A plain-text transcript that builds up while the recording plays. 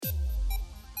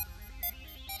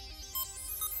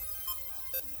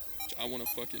I want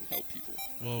to fucking help people.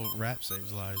 Well, rap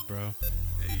saves lives, bro.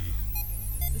 Hey,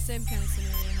 The same kind of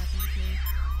scenario happened to me.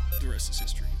 the rest is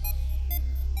history.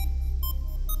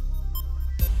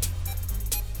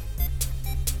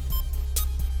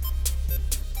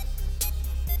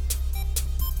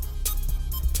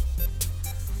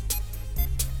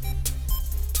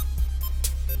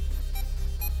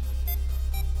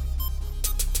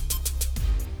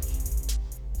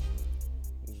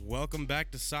 Welcome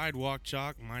back to Sidewalk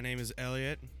Chalk. My name is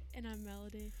Elliot, And I'm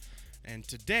Melody. and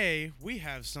today we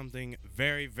have something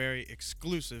very, very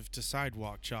exclusive to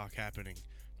Sidewalk Chalk happening.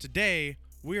 Today,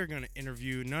 we are going to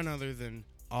interview none other than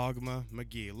Ogma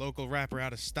McGee, local rapper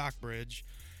out of Stockbridge.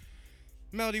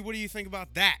 Melody, what do you think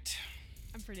about that?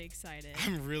 I'm pretty excited.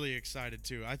 I'm really excited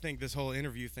too. I think this whole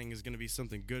interview thing is going to be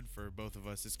something good for both of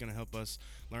us. It's going to help us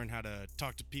learn how to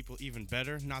talk to people even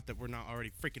better. Not that we're not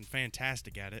already freaking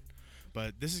fantastic at it,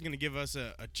 but this is going to give us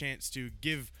a chance to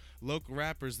give local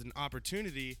rappers an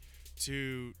opportunity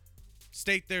to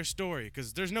state their story,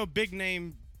 because there's no big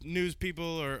name news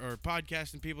people or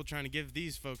podcasting people trying to give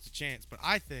these folks a chance, but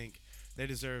I think they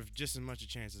deserve just as much a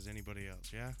chance as anybody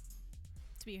else, yeah?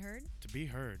 To be heard? To be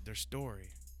heard, their story.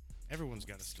 Everyone's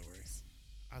got a story.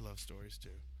 I love stories too.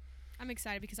 I'm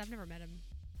excited because I've never met him.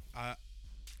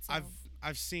 So.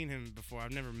 I've seen him before.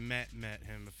 I've never met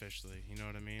him officially. You know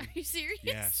what I mean? Are you serious?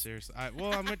 Yeah, seriously.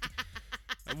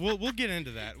 We'll get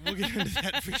into that. We'll get into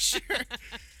that for sure.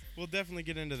 We'll definitely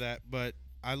get into that. But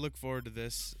I look forward to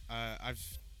this.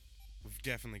 We've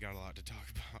definitely got a lot to talk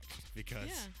about because.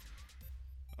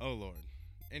 Yeah. Oh Lord.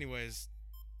 Anyways,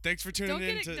 thanks for tuning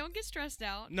in. Don't get stressed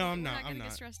out. No, I'm not. I'm I'm not not.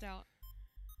 Get stressed out.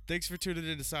 Thanks for tuning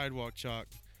in to Sidewalk Chalk.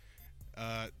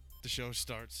 The show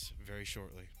starts very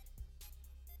shortly.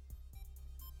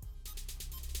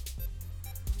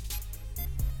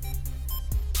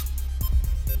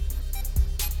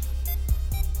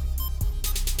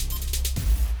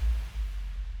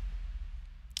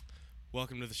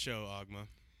 Welcome to the show, Ogma.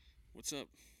 What's up?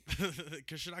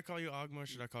 Should I call you Ogma or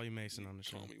should I call you Mason on the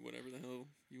show? Call me whatever the hell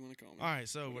you want to call me. All right,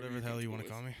 so whatever the hell you want to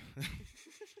call me.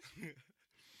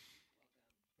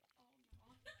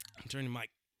 Turn your mic.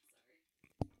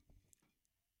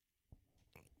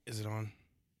 Is it on?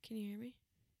 Can you hear me?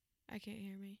 I can't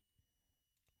hear me.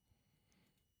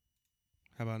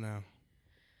 How about now?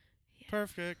 Yeah.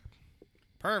 Perfect.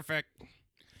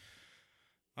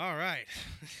 All right.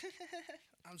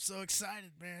 I'm so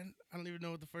excited, man. I don't even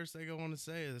know what the first thing I want to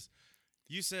say is.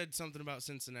 You said something about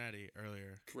Cincinnati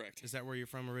earlier. Correct. Is that where you're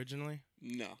from originally?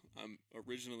 No, I'm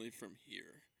originally from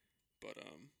here, but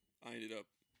I ended up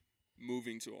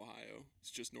moving to Ohio. It's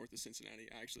just north of Cincinnati.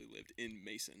 I actually lived in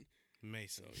Mason.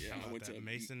 Mason. So, yeah, I went to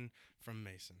Mason from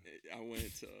Mason. I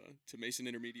went to Mason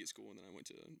Intermediate School, and then I went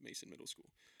to Mason Middle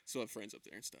School. Still have friends up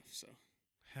there and stuff. So.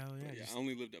 Hell yeah. But yeah, I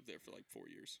only lived up there for like 4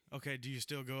 years. Okay, do you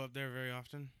still go up there very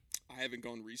often? I haven't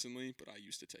gone recently, but I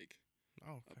used to take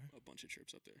a bunch of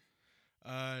trips up there.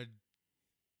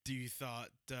 Do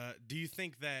you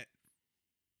think that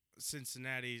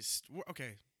Cincinnati's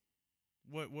okay?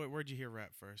 Where'd you hear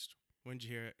rap first? When'd you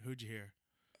hear it? Who'd you hear?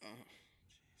 Jeez,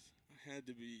 I had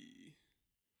to be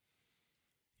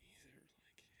either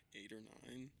like 8 or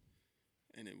 9,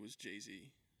 and it was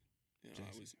Jay-Z. You know,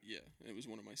 it was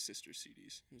one of my sister's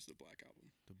CDs. It was the Black Album.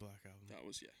 The Black Album. That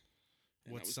was, yeah.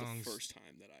 And What that was songs? the first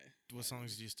time that I. What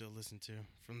songs do you still listen to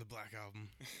from the Black Album?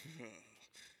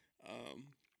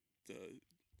 The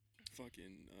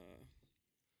fucking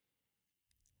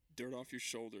Dirt Off Your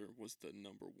Shoulder was the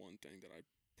number one thing that I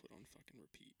put on fucking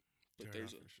repeat. But Dirt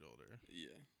there's Off Your Shoulder.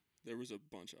 Yeah. There was a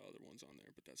bunch of other ones on there,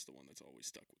 but that's the one that's always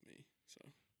stuck with me. So.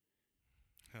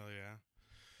 Hell yeah.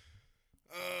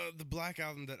 The Black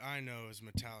Album that I know is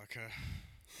Metallica.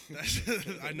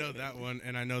 I know that one,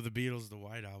 and I know the Beatles, the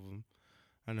White Album.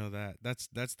 I know that. That's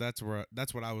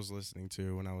what I was listening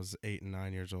to when I was 8 and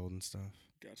 9 years old and stuff.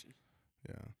 Gotcha.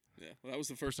 Yeah. Yeah. Well, that was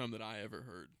the first time that I ever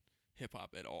heard hip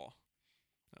hop at all.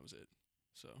 That was it.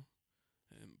 So,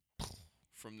 and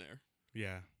from there.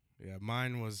 Yeah.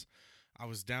 Mine was, I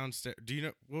was downstairs. Do you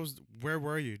know where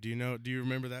were you? Do you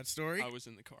remember that story? I was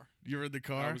in the car. You were in the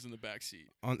car? I was in the back seat.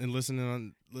 And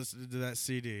listening to that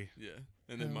CD. Yeah.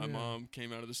 And then my mom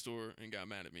came out of the store and got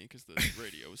mad at me because the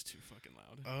radio was too fucking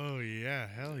loud. Oh yeah,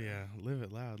 hell yeah. Live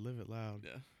it loud.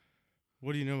 Yeah.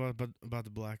 What do you know about the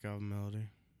Black Album, Melody?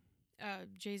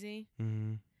 Jay-Z?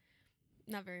 Mm-hmm.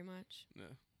 Not very much. No.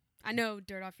 I know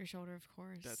Dirt Off Your Shoulder, of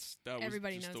course. That was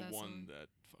Everybody just knows the that one song. that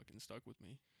fucking stuck with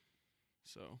me.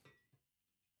 So.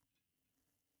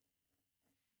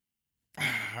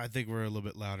 I think we're a little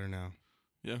bit louder now.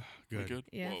 Yeah. Good. Good.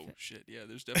 Yeah. Whoa, shit. Yeah,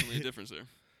 there's definitely a difference there.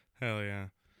 Hell yeah.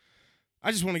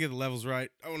 I just want to get the levels right.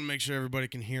 I want to make sure everybody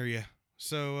can hear you.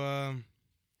 So,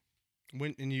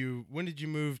 when did you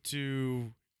move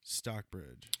to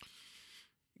Stockbridge?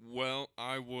 Well,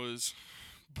 I was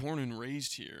born and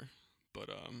raised here, but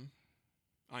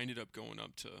I ended up going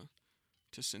up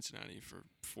to Cincinnati for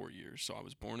 4 years. So I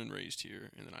was born and raised here,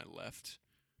 and then I left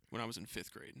when I was in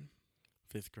 5th grade.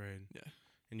 5th grade. Yeah.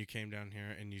 And you came down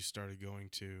here and you started going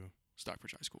to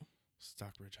Stockbridge High School.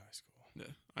 Stockbridge High School.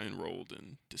 Yeah. I enrolled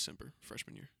in December,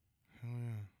 freshman year. Hell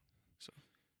yeah. So.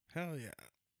 Hell yeah.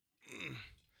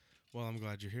 Well, I'm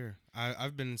glad you're here.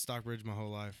 I've been in Stockbridge my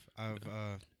whole life. I've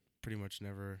pretty much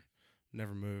never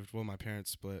moved. Well, my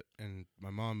parents split and my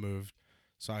mom moved,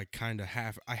 so I kind of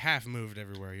half moved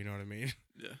everywhere. You know what I mean?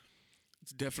 Yeah,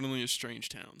 it's definitely a strange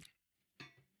town.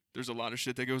 There's a lot of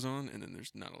shit that goes on, and then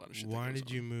there's not a lot of shit. Why that goes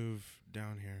did you move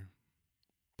down here?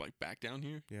 Like back down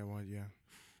here? Yeah. Why? Yeah.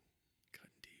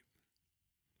 Cutting deep.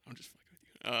 I'm just fucking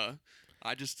with you.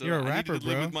 I just You're a I rapper, needed to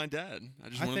live bro. with my dad. I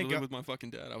just wanted to live with my fucking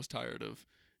dad. I was tired of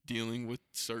dealing with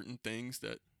certain things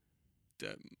that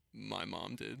my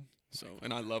mom did. So,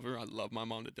 and I love her. I love my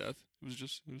mom to death. It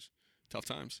was tough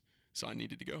times. So I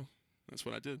needed to go. That's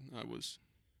what I did. I was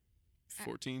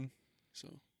 14.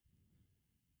 So,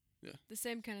 yeah. The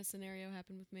same kind of scenario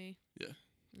happened with me. Yeah.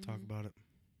 Talk about it.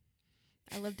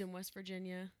 I lived in West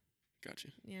Virginia. Gotcha.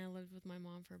 Yeah, I lived with my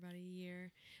mom for about a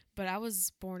year. But I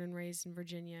was born and raised in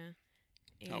Virginia.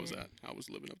 How was that? I was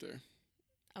living up there.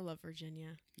 I love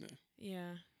Virginia. Yeah.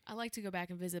 Yeah. I like to go back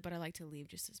and visit, but I like to leave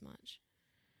just as much.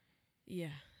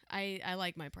 Yeah. I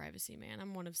like my privacy, man.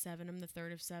 I'm one of 7. I'm the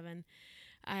third of 7.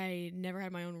 I never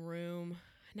had my own room.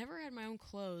 I never had my own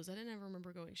clothes. I didn't ever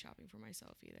remember going shopping for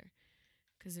myself either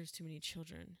because there's too many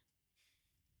children.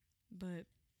 But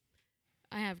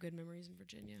I have good memories in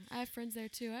Virginia. I have friends there,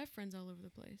 too. I have friends all over the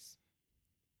place.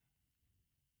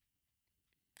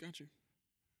 Gotcha.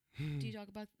 Do you talk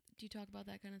about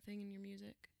that kind of thing in your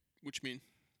music? What you mean?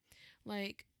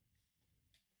 Like,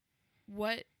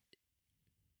 what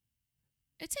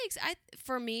it takes,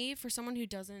 for someone who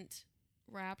doesn't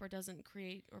rap or doesn't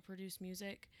create or produce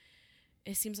music,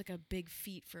 it seems like a big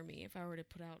feat for me if I were to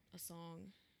put out a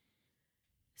song.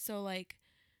 So, like,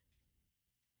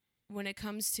 when it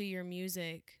comes to your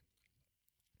music,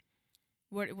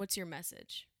 what's your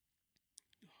message?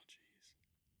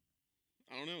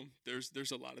 I don't know.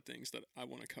 There's a lot of things that I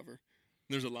want to cover.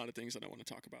 There's a lot of things that I want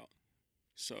to talk about.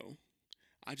 So,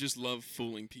 I just love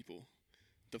fooling people.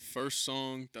 The first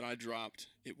song that I dropped,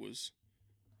 it was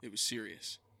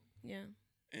serious. Yeah.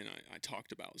 And I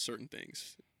talked about certain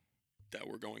things that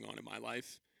were going on in my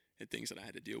life and things that I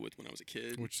had to deal with when I was a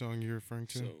kid. Which song are you referring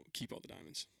to? So, Keep All the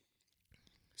Diamonds.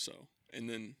 So, and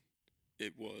then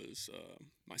it was,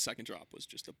 my second drop was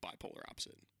just a bipolar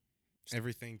opposite.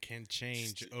 Everything can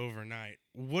change overnight.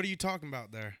 What are you talking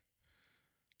about there?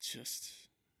 Just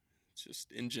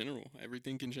in general,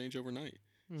 everything can change overnight.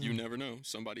 Mm-hmm. You never know.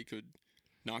 Somebody could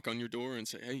knock on your door and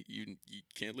say, "Hey, you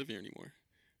can't live here anymore,"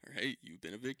 or "Hey, you've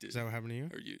been evicted." Is that what happened to you?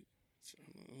 Or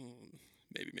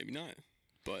maybe not.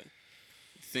 But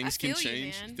things can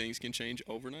change. Things can change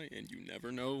overnight, and you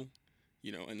never know.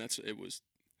 You know, and it's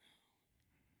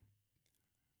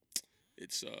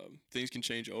things can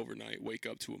change overnight. Wake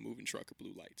up to a moving truck or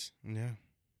blue lights. Yeah.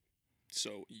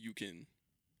 So you can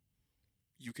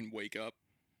wake up,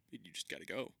 and you just gotta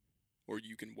go, or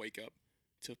you can wake up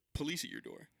to police at your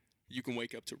door. You can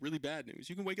wake up to really bad news.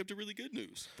 You can wake up to really good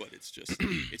news. But it's just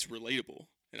it's relatable,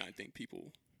 and I think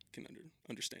people can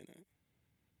understand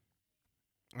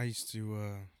that. I used to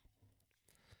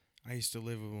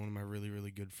live with one of my really,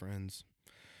 really good friends,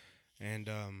 and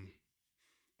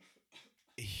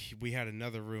we had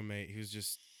another roommate. He was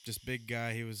just big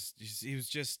guy. He was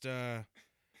just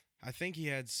I think he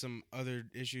had some other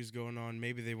issues going on.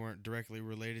 Maybe they weren't directly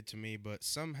related to me, but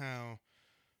somehow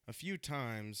a few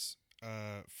times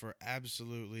for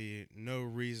absolutely no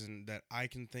reason that I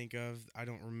can think of, I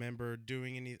don't remember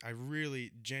doing any. I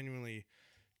really genuinely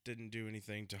didn't do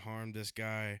anything to harm this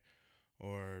guy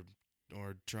or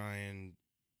try and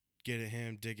get at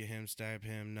him, dig at him, stab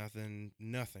him,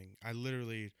 nothing. I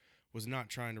literally was not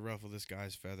trying to ruffle this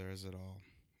guy's feathers at all.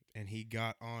 And he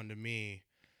got on to me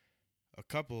a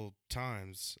couple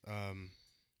times,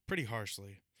 pretty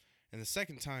harshly. And the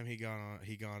second time he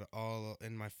got all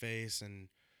in my face and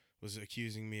was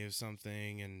accusing me of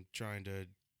something and trying to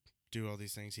do all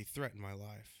these things. He threatened my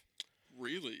life.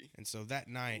 Really? And so that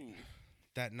night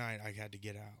I had to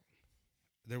get out.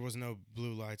 There was no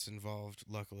blue lights involved,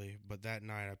 luckily, but that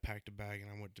night I packed a bag and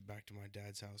I went back to my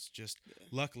dad's house.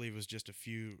 Luckily, it was just a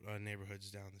few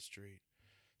neighborhoods down the street.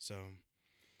 So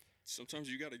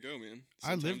Sometimes you gotta go, man.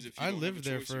 I lived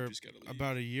there for about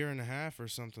about a year and a half or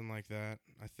something like that.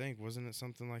 I think, wasn't it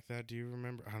something like that? Do you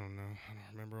remember? I don't know. I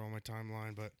don't remember all my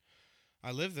timeline, but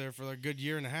I lived there for a good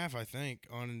year and a half. I think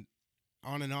on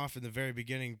and off in the very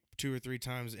beginning, 2 or 3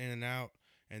 times in and out,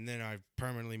 and then I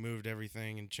permanently moved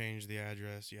everything and changed the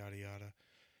address, yada yada.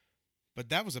 But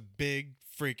that was a big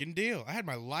freaking deal. I had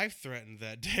my life threatened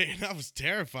that day, and I was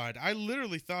terrified. I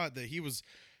literally thought that he was.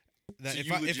 That So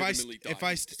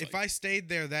if I stayed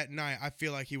there that night, I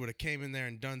feel like he would have came in there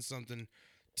and done something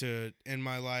to end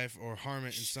my life or harm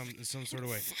it in some sort of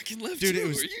way. Fucking left, dude. too. It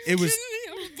was Are you kidding me?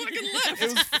 I was fucking left.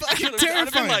 It was fucking I'd have been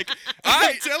terrifying. like, all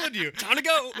right, I'm telling you, time to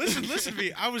go. listen to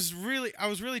me. I was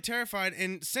really terrified,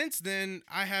 and since then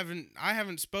I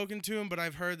haven't spoken to him, but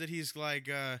I've heard that he's like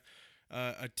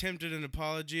attempted an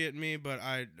apology at me, but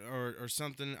or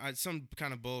something, some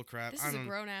kind of bull crap. This is a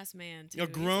grown ass man too. A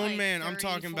grown like man. 30, I'm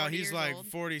talking about. He's like old.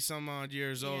 40 some odd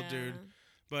years old, Yeah. dude.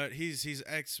 But he's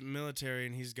ex-military,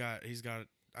 and he's got.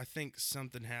 I think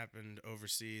something happened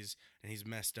overseas, and he's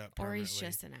messed up permanently. Or he's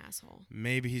just an asshole.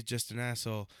 Maybe he's just an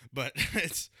asshole, but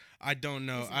I don't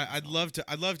know. I'd love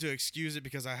to excuse it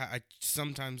because I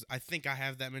sometimes I think I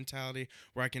have that mentality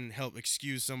where I can help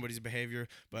excuse somebody's behavior,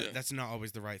 but that's not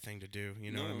always the right thing to do.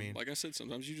 You know what I mean? Like I said,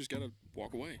 sometimes you just gotta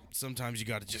walk away. Sometimes you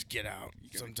got to just get out.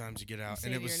 Sometimes you get out,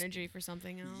 Save and it was your energy for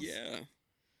something else. Yeah.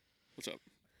 What's up?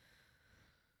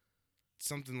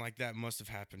 something like that must have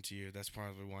happened to you. That's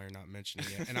probably why you're not mentioning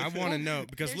it. And I want to know,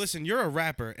 because listen, you're a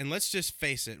rapper, and let's just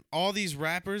face it. All these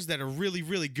rappers that are really,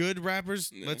 really good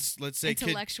rappers, let's say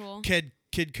intellectual. Kid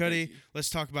Cudi, let's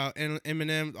talk about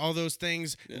Eminem, all those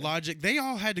things, Logic. They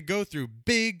all had to go through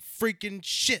big freaking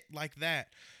shit like that.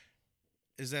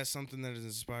 Is that something that has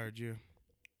inspired you?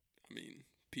 I mean,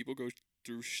 people go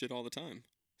through shit all the time.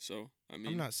 So, I mean,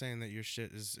 I'm not saying that your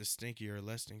shit is stinky or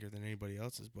less stinky than anybody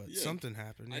else's, but something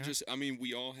happened. Yeah? I mean,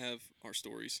 we all have our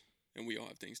stories, and we all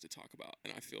have things to talk about,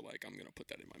 and I feel like I'm going to put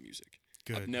that in my music.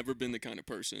 Good. I've never been the kind of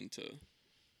person to,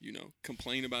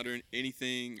 complain about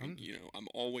anything. I'm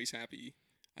always happy.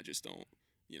 I just don't,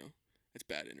 it's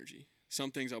bad energy. Some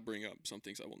things I'll bring up, some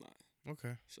things I will not.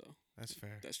 Okay. So. That's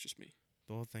fair. That's just me.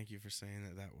 Well, thank you for saying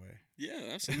it that way.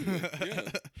 Yeah, absolutely.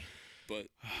 Yeah. But.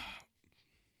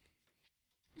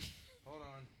 Hold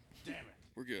on. Damn it.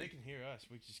 We're good. They can hear us.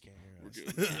 We just can't hear us.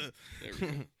 We're good. There we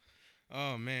go.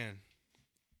 Oh, man.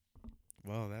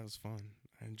 Well, that was fun.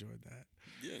 I enjoyed that.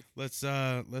 Yeah. Let's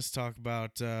talk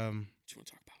about. What you want to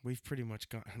talk about? We've pretty much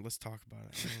got. Let's talk about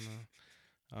it.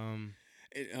 I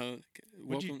don't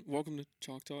know. Welcome to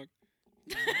Chalk Talk.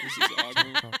 This is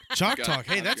Ogma. Chalk Talk.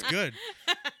 Hey, that's good.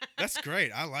 That's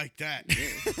great. I like that.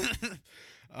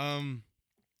 Yeah.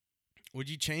 Would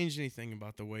you change anything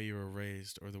about the way you were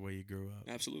raised or the way you grew up?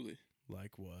 Absolutely.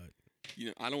 Like what?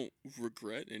 I don't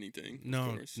regret anything. No,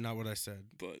 of course, not what I said.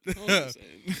 But I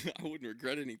wouldn't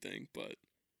regret anything. But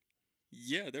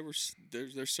yeah, there's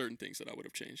certain things that I would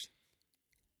have changed.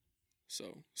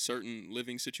 So certain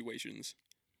living situations,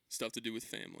 stuff to do with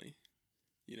family.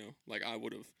 Like I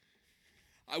would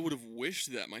have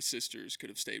wished that my sisters could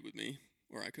have stayed with me,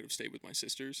 or I could have stayed with my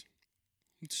sisters.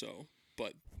 So,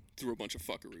 but through a bunch of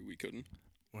fuckery, we couldn't.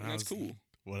 That's cool.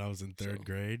 When I was in third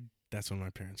grade, that's when my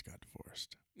parents got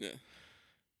divorced. Yeah.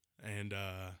 And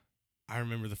I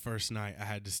remember the first night I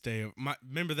had to stay.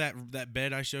 Remember that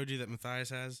bed I showed you that Matthias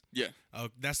has? Yeah.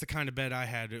 That's the kind of bed I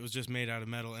had. It was just made out of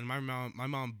metal, and my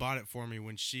mom bought it for me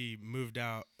when she moved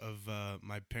out of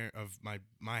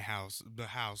my house,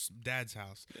 Dad's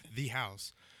house, the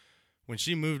house. When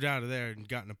she moved out of there and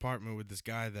got an apartment with this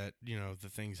guy that the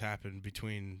things happened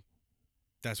between.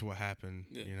 That's what happened.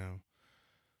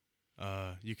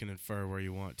 You can infer where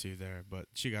you want to there, but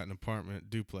she got an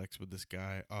apartment duplex with this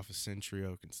guy off of Century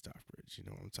Oak in Stockbridge. You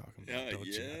know what I'm talking about, don't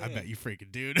you? I bet you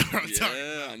freaking do.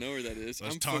 I know where that is.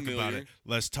 Let's talk about it.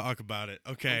 Let's talk about it.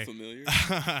 Okay. I'm familiar.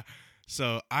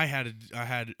 So I had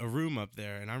a room up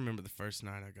there, and I remember the first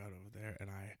night I got over there, and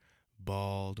I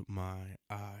bawled my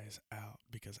eyes out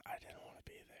because I didn't want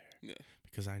to be there. Yeah.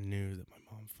 Because I knew that my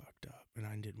mom fucked up, and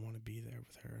I didn't want to be there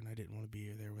with her, and I didn't want to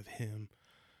be there with him.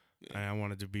 Yeah. And I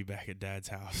wanted to be back at Dad's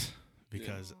house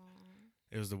because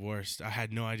it was the worst. I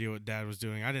had no idea what Dad was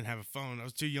doing. I didn't have a phone. I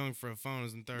was too young for a phone. I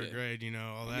was in third grade,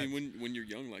 all that. I mean, when you're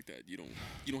young like that, you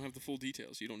don't have the full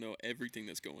details. You don't know everything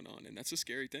that's going on, and that's a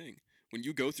scary thing. When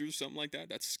you go through something like that,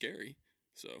 that's scary.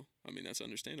 So, I mean, that's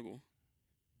understandable.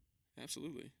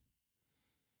 Absolutely.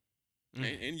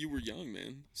 And you were young,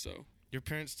 man, so. Your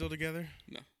parents still together?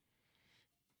 No.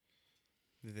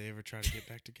 Did they ever try to get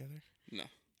back together? No.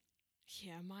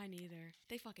 Yeah, mine either.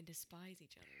 They fucking despise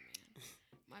each other,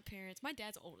 man. My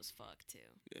dad's old as fuck, too.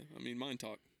 Yeah, I mean, mine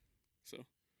talk, so.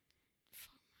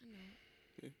 Fuck I know.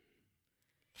 Yeah.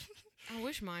 I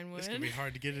wish mine would. It's gonna be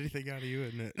hard to get anything out of you,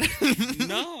 isn't it?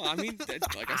 No, I mean,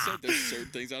 like I said, there's certain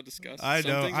things I'll discuss. I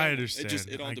Some know. things I won't. understand.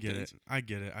 It all depends. I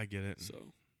get it. So,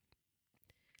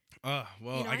 Well,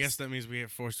 You know, I guess that means we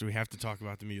have to talk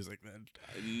about the music then.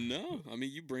 no, I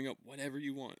mean, you bring up whatever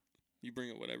you want.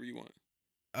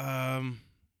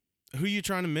 Who you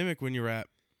trying to mimic when you rap?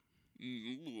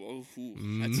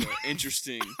 That's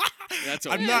interesting. That's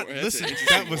a I'm not. that's Listen, an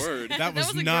interesting that was word. that was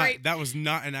was a not great- that was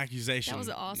not an accusation. That was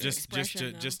an awesome just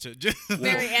expression, just though. to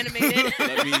Very animated.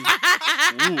 Let me.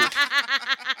 Ooh.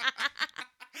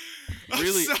 I'm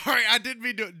Really? sorry, I didn't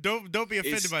mean to. Don't be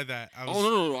offended It's- by that. I was, Oh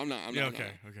no, I'm not. Yeah, I'm not.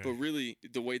 okay. But really,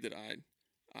 the way that I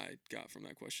got from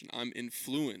that question, I'm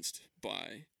influenced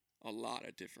by a lot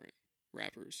of different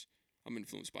rappers. I'm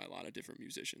influenced by a lot of different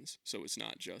musicians. So it's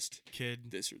not just Kid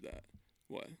this or that.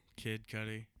 What?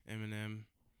 Cudi, Eminem,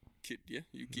 Kid? Yeah,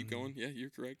 you keep Mm-hmm. going. Yeah,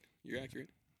 you're correct. You're accurate.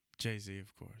 Jay-Z,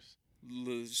 of course.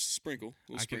 Sprinkle.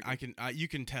 You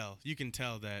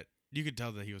can tell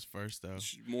that he was first though.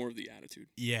 It's more of the attitude.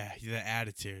 Yeah, the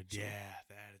attitude. So- Yeah,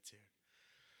 the attitude.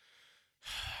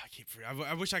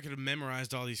 I wish I could have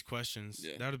memorized all these questions.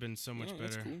 Yeah. That would have been so much No, better.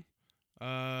 That's cool.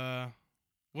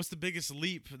 What's the biggest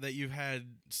leap that you've had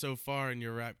so far in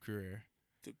your rap career?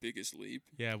 The biggest leap.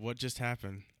 Yeah, what just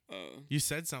happened? You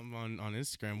said something on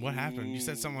Instagram. What happened? You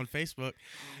said something on Facebook.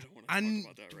 I don't want to talk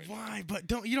about that right now. Why?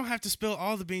 But you don't have to spill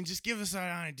all the beans. Just give us an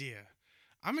idea.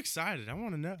 I'm excited. I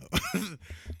want to know.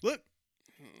 Look,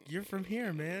 you're from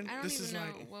here, man. I don't this even is know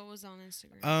like what was on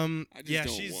Instagram. I just yeah,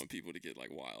 don't want people to get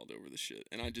like wild over the shit,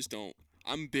 and I just don't.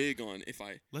 I'm big on if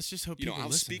I, let's just hope you know, people I'll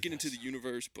listen speak to it into this. the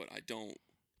universe, but I don't.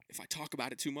 If I talk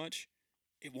about it too much,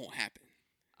 it won't happen.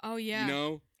 Oh yeah. You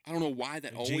know, I don't know why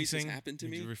that always has happened to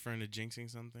You me. referring to jinxing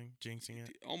something? Jinxing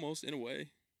it? Almost in a way.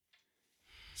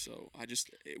 So I just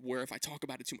where if I talk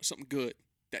about it too much, something good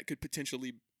that could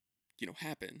potentially, you know,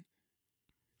 happen.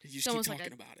 You just keep almost talking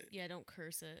like about it. Yeah, don't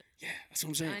curse it. Yeah, that's what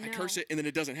I'm saying. I I curse know. it and then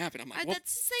it doesn't happen. I'm like, well,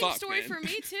 That's the same fuck, story man. for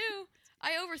me too.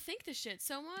 I overthink the shit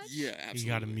so much. Yeah, absolutely. You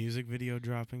got a music video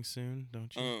dropping soon,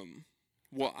 don't you?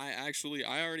 Well, I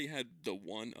already had the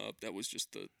one up that was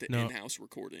just the No. in-house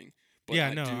recording. But yeah,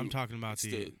 I no, do- I'm talking about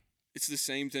it's the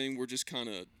same thing. We're just kind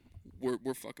of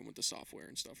we're fucking with the software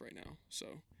and stuff right now. So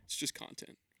it's just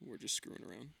content. We're just screwing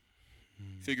around,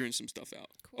 figuring some stuff out,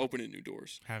 Cool. opening new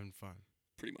doors. having fun,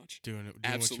 Pretty much. doing it,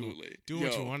 Absolutely. doing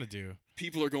what you Yo, want to do.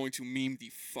 People are going to meme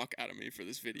the fuck out of me for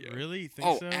this video. Really? You think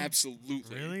Oh, so?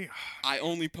 absolutely. Really? I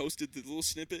only posted the little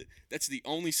snippet. That's the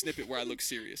only snippet where I look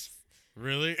serious.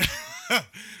 Really?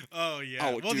 Oh yeah.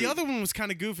 Oh, well, dude. the other one was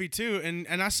kind of goofy too, and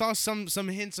I saw some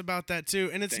hints about that too.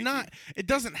 And it's Thank not. It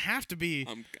doesn't have to be.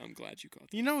 I'm glad you caught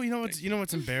that. You know Thank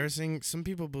what's embarrassing? Some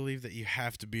people believe that you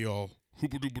have to be all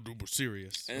hooba-dooba-dooba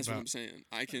serious. And that's what about- I'm saying.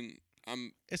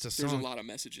 It's a There's a song. lot of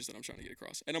messages that I'm trying to get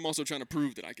across, and I'm also trying to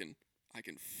prove that I can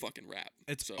fucking rap.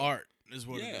 It's So, art, is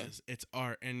what Yeah. it is. It's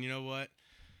art, and you know what?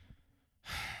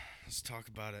 Let's talk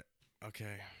about it.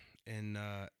 Okay, and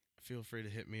feel free to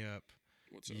hit me up.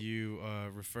 What's up? You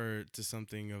referred to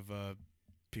something of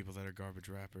people that are garbage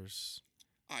rappers.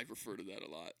 I refer to that a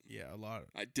lot. Yeah, a lot.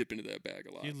 I dip into that bag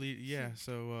a lot. Yeah,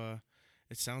 so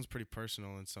it sounds pretty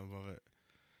personal in some of it.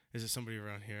 Is it somebody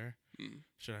around here? Mm,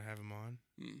 Should I have him on?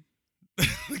 mm,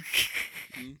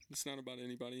 it's not about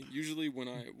anybody. Usually when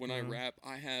I rap,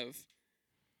 I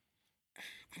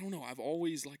don't know. I've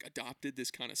always like adopted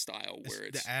this kind of style where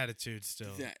it's the attitude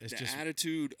still. It's the just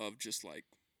attitude of just like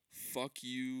fuck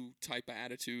you type of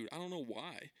attitude. I don't know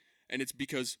why. And it's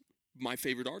because my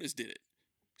favorite artist did it.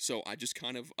 So I just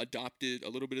kind of adopted a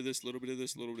little bit of this, a little bit of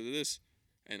this, a little bit of this.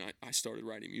 And I started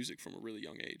writing music from a really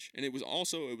young age. And it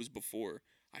was before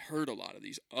I heard a lot of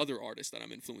these other artists that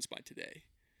I'm influenced by today.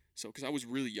 So, because I was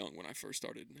really young when I first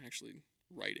started actually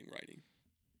writing.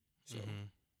 So,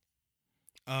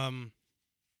 I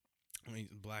mean,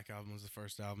 Black Album was the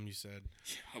first album you said.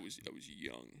 yeah, I was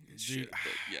young as Dude. shit. But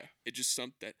yeah, it just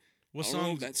that What I don't know,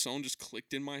 song? that song just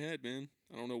clicked in my head, man.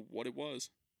 I don't know what it was.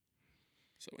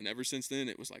 So, and ever since then,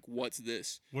 it was like, what's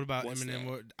this? What about What's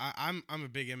Eminem? that? I'm a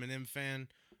big Eminem fan,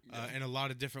 Yeah. in a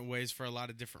lot of different ways for a lot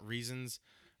of different reasons.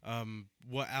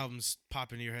 What albums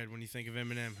pop into your head when you think of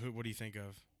Eminem? What do you think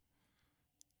of?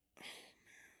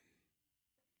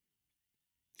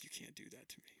 You can't do that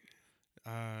to me.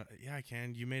 Yeah, I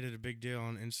can. You made it a big deal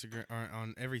on Instagram or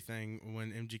on everything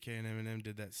when MGK and Eminem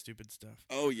did that stupid stuff.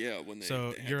 Oh yeah, when they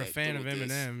So they had you're a that fan of little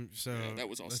diss. Eminem. So Yeah, that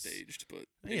was all let's- staged, but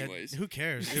Yeah, anyways, who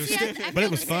cares? It See, was, I but feel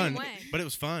it was the same fun. way. But it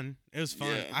was fun. It was fun.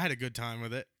 Yeah. I had a good time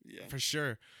with it yeah. for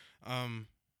sure.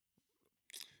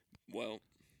 Well,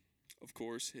 of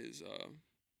course, his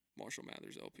Marshall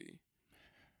Mathers LP.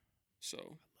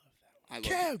 So I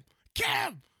love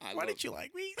Cam, I why love didn't you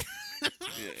like me?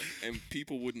 Yeah, and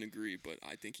people wouldn't agree, but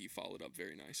I think he followed up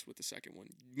very nice with the second one.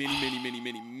 Many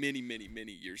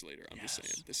years later. I'm just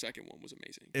saying, the second one was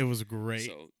amazing. It was great.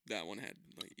 So that one had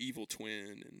like Evil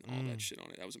Twin and all that shit on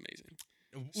it. That was amazing.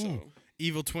 Ooh, So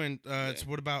Evil Twin. It's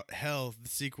What About Hell, the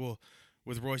sequel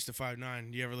with Royce da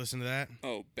 5'9". You ever listen to that?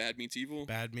 oh, Bad Meets Evil.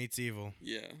 Bad Meets Evil.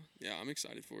 Yeah, I'm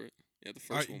excited for it. Yeah, the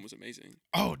first one was amazing.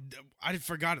 Oh, I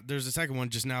forgot it. There's a second one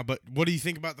just now. But what do you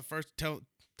think about the first? Talk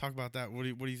about that. What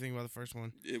do you think about the first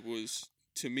one? It was,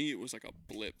 to me, it was like a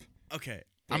blip. Okay,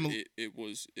 But it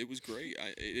was great.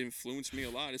 It influenced me a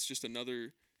lot. It's just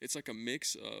another. It's like a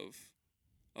mix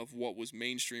of what was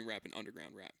mainstream rap and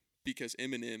underground rap. Because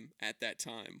Eminem at that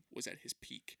time was at his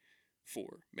peak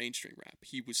for mainstream rap.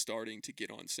 He was starting to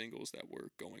get on singles that were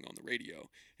going on the radio.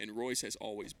 And Royce has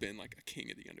always been like a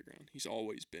king of the underground. He's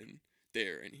always been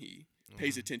there, and he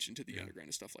pays attention to the underground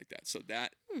and stuff like that. So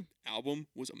that album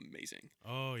was amazing.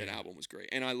 Oh, yeah. That album was great.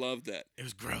 And I love that. It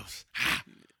was gross.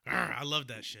 I love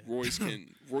that shit.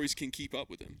 Royce can keep up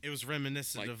with him. It was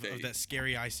reminiscent of that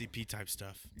scary ICP type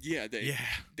stuff. Yeah,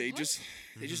 they just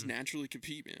naturally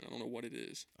compete, man. I don't know what it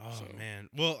is. Oh so. man.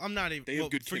 Well, I'm not even. They have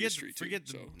good chemistry too.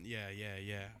 Yeah.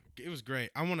 It was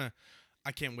great.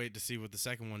 I can't wait to see what the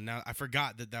second one. Now I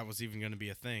forgot that was even going to be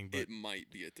a thing. But it might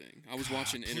be a thing. I was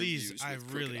watching interviews with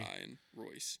Crooked Eye and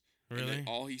Royce. Really? And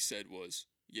all he said was,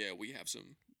 "Yeah, we have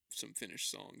some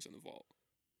finished songs in the vault,"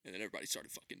 and then everybody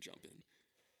started fucking jumping.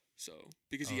 So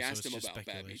because he asked him about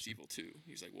Bad Meets Evil 2,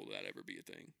 he's like, "Will that ever be a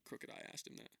thing?" Crooked Eye asked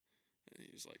him that, and he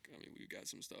was like, "I mean, we got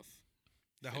some stuff."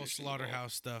 The whole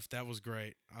Slaughterhouse stuff, that was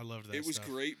great. I loved that. It was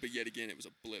great, but yet again, it was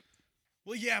a blip.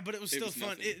 Well, yeah, but it was still fun.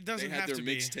 Nothing. It doesn't they had have their to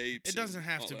be. Mixtapes It doesn't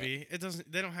have to that. be. It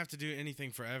doesn't. They don't have to do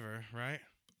anything forever, right?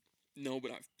 No,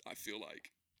 but I feel like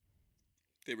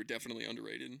they were definitely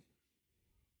underrated.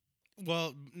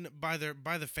 Well, by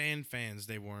the fans,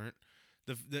 they weren't.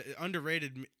 The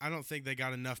underrated. I don't think they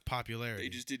got enough popularity. They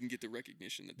just didn't get the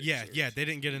recognition that they deserved, yeah, they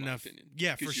didn't get in my enough. opinion.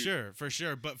 Yeah, for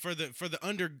sure. But for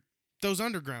those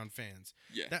underground fans,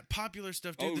 that popular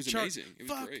stuff, dude. Oh, it was amazing. It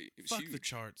was great. It was fuck huge. the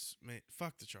charts, mate.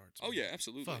 Fuck the charts. Oh man. yeah,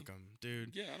 absolutely. Fuck them,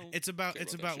 dude. Yeah, I don't.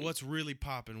 It's about what's really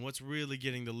popping, what's really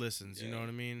getting the listens. Yeah. You know what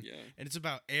I mean? Yeah. And it's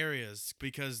about areas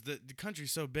because the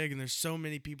country's so big and there's so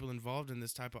many people involved in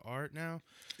this type of art now.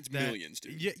 It's millions,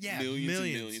 dude. Yeah,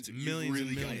 millions. You've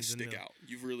really got to millions stick out.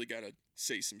 You've really got to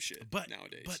say some shit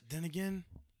nowadays. But then again,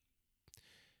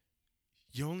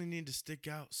 you only need to stick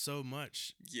out so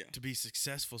much to be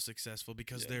successful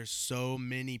because there's so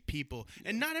many people,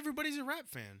 and not everybody's a rap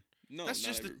fan. No, that's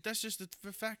just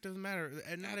the fact of the matter,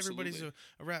 and not everybody's a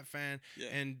rap fan. Yeah.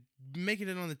 And making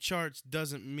it on the charts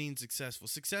doesn't mean successful.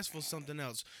 Successful is something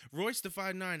else. Royce da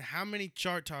 5'9", how many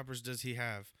chart toppers does he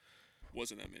have?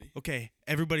 Wasn't that many. Okay,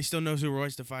 everybody still knows who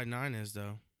Royce da 5'9" is,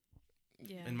 though.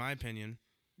 Yeah. In my opinion.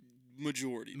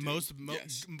 Majority. Dude. Most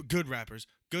yes. Good rappers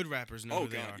know who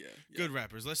they are. Yeah. Good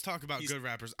rappers. Let's talk about good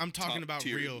rappers. I'm talking about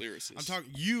real lyricists.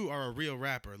 You are a real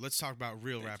rapper. Let's talk about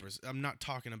real rappers. I'm not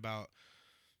talking about.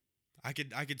 I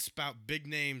could spout big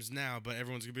names now, but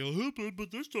everyone's gonna be like, oh, but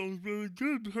this song's really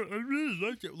good. I really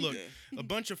like it. Look, a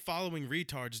bunch of following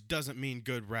retards doesn't mean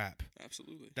good rap.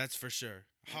 Absolutely. That's for sure.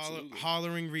 Absolutely.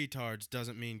 Hollering retards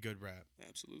doesn't mean good rap.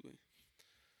 Absolutely.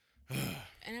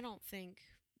 And I don't think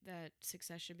that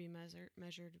success should be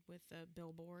measured with a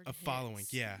Billboard. A following,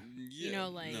 yeah. You know,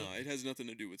 like... No, it has nothing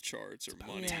to do with charts or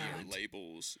money or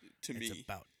labels, to me. It's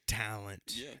about talent.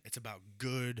 Yeah. It's about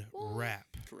good rap.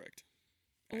 Correct.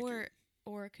 Or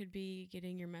it could be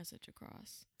getting your message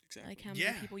across. Exactly. Like how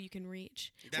many people you can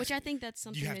reach. Which I think that's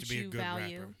something that you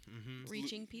value. Mm-hmm.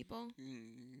 Reaching people.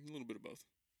 A little bit of both.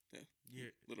 Yeah.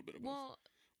 A little bit of both. Well,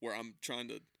 where I'm trying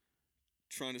to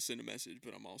send a message,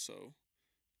 but I'm also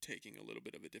taking a little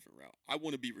bit of a different route. I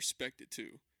want to be respected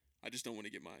too. I just don't want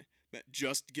to get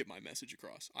my message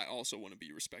across. I also want to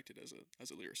be respected as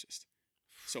a lyricist.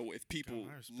 So if people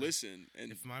listen,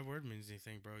 and if my word means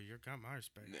anything, bro, you got my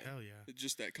respect. Hell yeah.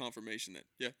 Just that confirmation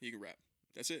that he can rap.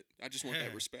 That's it. I just want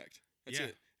that respect. That's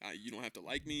it. You don't have to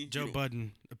like me. Joe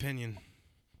Budden opinion.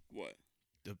 What?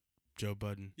 Joe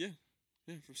Budden. Yeah,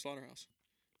 from Slaughterhouse.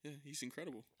 Yeah, he's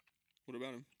incredible. What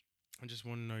about him? I just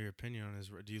want to know your opinion on his.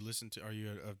 Do you listen to? Are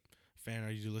you a fan?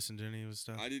 Do you listen to any of his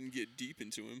stuff? I didn't get deep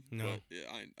into him. No.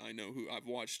 But I know who. I've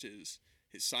watched his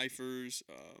ciphers.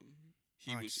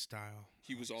 He was style.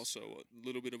 He was also a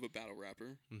little bit of a battle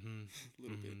rapper. Mm-hmm. A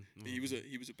little bit. But he was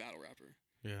a battle rapper.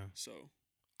 Yeah. So.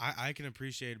 I can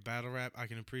appreciate battle rap. I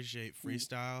can appreciate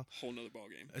freestyle. Whole nother ball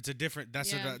game. It's a different.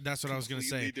 That's what I was gonna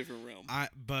say. Different realm.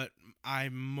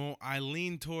 I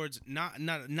lean towards not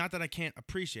that I can't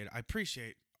appreciate it. I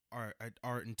appreciate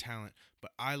art and talent,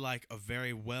 but I like a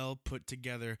very well put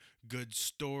together, good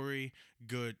story,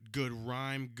 good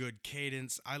rhyme, good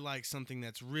cadence. I like something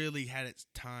that's really had its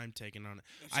time taken on it.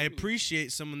 Absolutely. I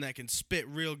appreciate someone that can spit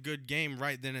real good game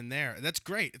right then and there. That's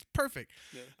great. It's perfect.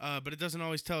 Yeah. But it doesn't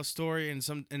always tell a story,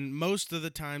 and most of the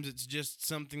times it's just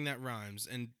something that rhymes.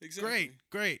 And Exactly.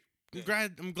 great. Yeah.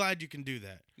 I'm glad you can do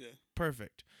that. Yeah.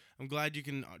 Perfect. I'm glad you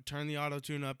can turn the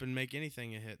auto-tune up and make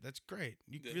anything a hit. That's great.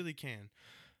 You really can.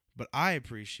 But I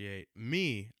appreciate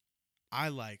I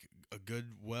like a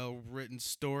good, well-written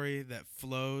story that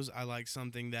flows. I like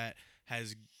something that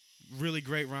has really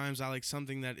great rhymes. I like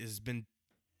something that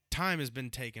time has been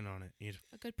taken on it.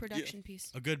 A good production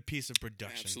piece. A good piece of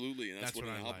production. Absolutely, and that's what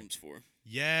an I album's like. for.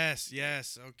 Yes,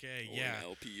 okay, or an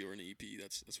LP or an EP.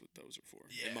 That's what those are for,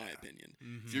 in my opinion.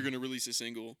 Mm-hmm. If you're gonna release a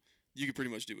single, you can pretty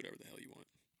much do whatever the hell you want.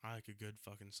 I like a good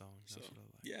fucking song. That's what I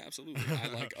like. Yeah, absolutely.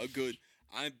 I like a good.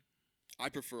 I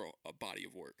prefer a body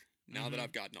of work. Now that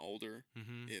I've gotten older,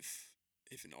 if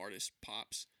an artist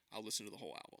pops, I'll listen to the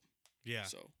whole album. Yeah.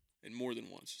 So and more than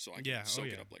once, so I can soak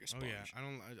it up like a sponge. Oh yeah.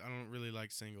 I don't really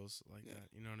like singles like that.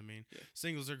 You know what I mean? Yeah.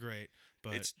 Singles are great,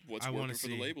 but It's what's I want working to for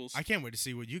see the labels. I can't wait to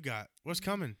see what you got. What's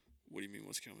coming? What do you mean?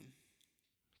 What's coming?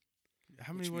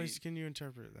 How many ways can you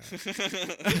interpret that?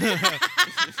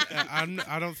 that?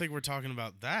 I don't think we're talking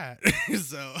about that.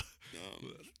 So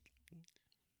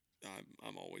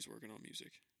I'm always working on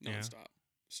music nonstop.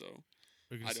 So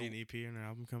we're gonna see an EP and an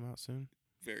album come out soon.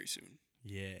 Very soon.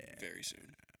 Yeah. Very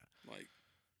soon. Like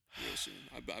real soon.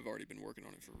 I've already been working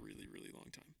on it for a really, really long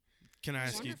time. Can I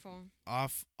ask you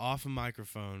off a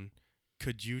microphone?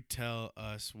 Could you tell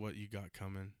us what you got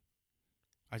coming?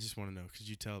 I just want to know. Could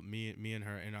you tell me and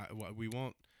her? And we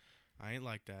won't. I ain't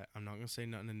like that. I'm not gonna say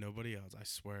nothing to nobody else. I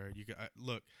swear. You got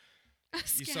look.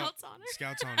 Scouts on her.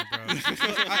 Scouts on her, bro.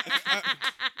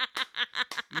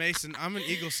 Mason, I'm an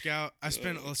Eagle Scout. I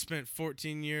spent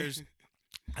 14 years.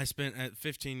 I spent at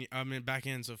 15. I mean, back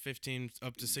in, so 15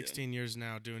 up to 16 years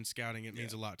now doing scouting. It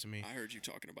means a lot to me. I heard you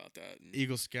talking about that.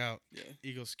 Eagle Scout. Yeah.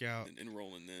 Eagle Scout. And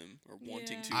enrolling them or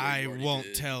wanting to. I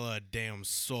won't tell a damn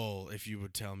soul if you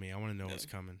would tell me. I want to know what's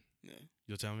coming. No.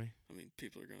 You'll tell me? I mean,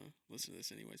 people are going to listen to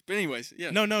this anyways. But anyways,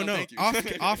 yeah. No. Thank you. Off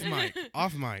mic.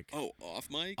 Off mic. Oh, off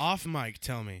mic? Off mic,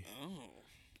 tell me. Oh.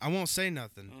 I won't say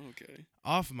nothing. Oh, okay.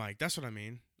 Off mic. That's what I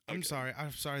mean. I'm Okay.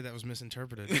 sorry that was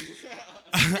misinterpreted.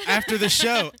 After the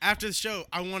show,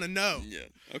 I want to know. Yeah.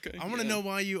 Okay. I want to know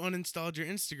why you uninstalled your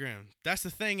Instagram. That's the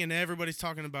thing, and everybody's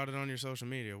talking about it on your social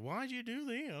media. Why'd you do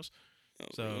this? Oh,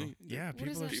 So really? yeah,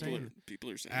 people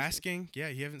are saying, asking. Yeah,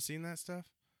 you haven't seen that stuff.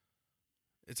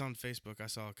 It's on Facebook. I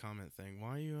saw a comment thing.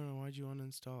 Why'd you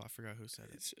uninstall? I forgot who said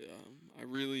it. It's I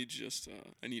really just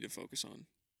I need to focus on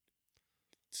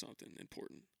something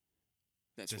important.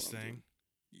 That's this what I'm thing.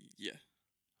 doing. Yeah.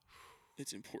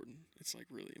 It's important. It's like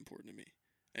really important to me.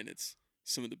 And it's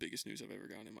some of the biggest news I've ever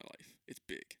gotten in my life. It's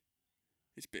big.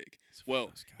 It's big.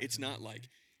 Well, it's not like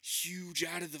huge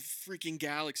out of the freaking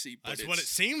galaxy, but that's what it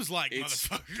seems like,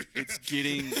 motherfucker.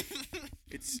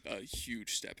 It's a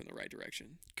huge step in the right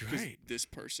direction. Great. This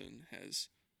person has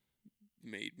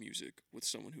made music with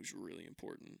someone who's really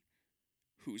important,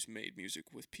 who's made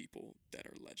music with people that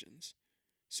are legends.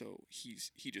 So he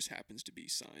just happens to be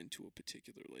signed to a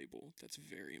particular label that's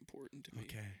very important to me.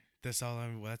 Okay, that's all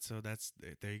I'm. That's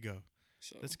there. You go.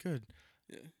 So that's good.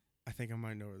 Yeah. I think I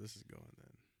might know where this is going then.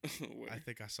 Where? I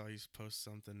think I saw you post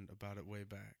something about it way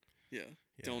back. Yeah.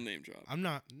 Don't name drop. I'm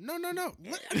not. No.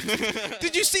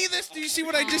 Did you see this? Did you see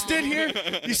what I just did here?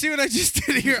 You see what I just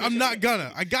did here? I'm not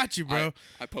gonna. I got you, bro.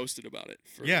 I posted about it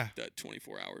for that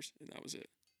 24 hours, and that was it.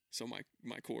 So my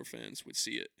core fans would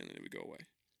see it, and then it would go away.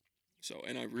 So,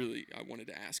 and I wanted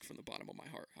to ask from the bottom of my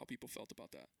heart how people felt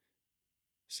about that.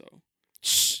 So.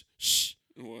 Shh.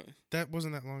 What? That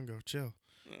wasn't that long ago. Chill.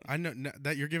 I know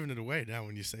that you're giving it away now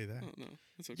when you say that. Oh, no.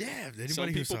 That's okay. Yeah, anybody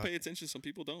some people who pay attention, some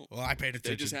people don't. Well, I paid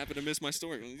attention. They just happen to miss my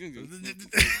story.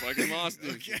 Fucking lost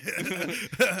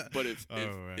it. But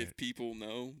if people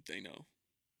know, they know.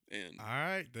 And all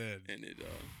right then. And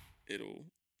it'll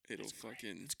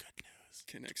fucking it's good news.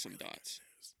 Connect some dots.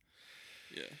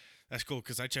 Yeah. That's cool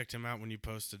because I checked him out when you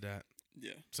posted that.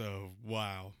 Yeah. So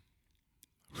wow.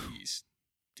 He's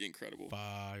incredible.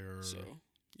 Fire. So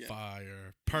yeah.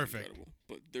 Fire. Perfect. Incredible.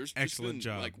 But there's excellent been,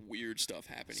 job. Like weird stuff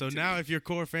happening. So now if your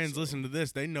core fans listen to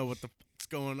this, they know what's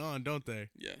going on, don't they?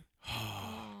 Yeah.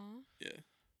 Yeah.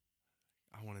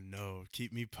 I want to know.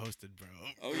 Keep me posted, bro.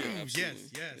 Oh yeah,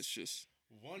 absolutely. Yes. It's just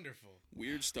wonderful.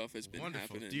 Weird stuff has been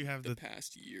happening Do you have the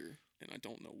past year, and I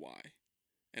don't know why.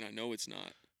 And I know it's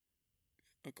not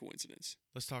a coincidence.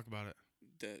 Let's talk about it.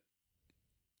 That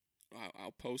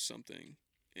I'll post something,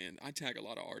 and I tag a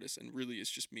lot of artists, and really it's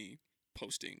just me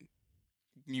posting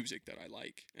music that I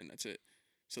like, and that's it.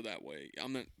 So that way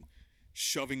I'm not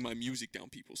shoving my music down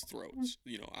people's throats.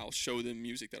 You know, I'll show them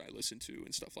music that I listen to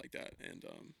and stuff like that, and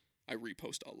I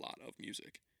repost a lot of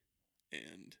music,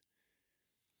 and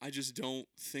I just don't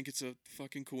think it's a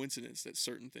fucking coincidence that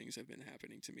certain things have been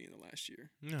happening to me in the last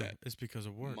year. No, that it's because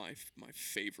of work. My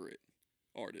favorite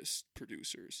artists,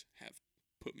 producers have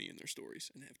put me in their stories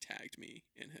and have tagged me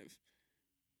and have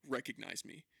recognized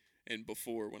me. And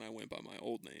before, when I went by my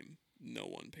old name, no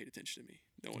one paid attention to me.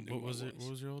 No one knew what who was I it? What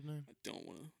was your old name? I don't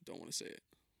want to say it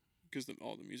because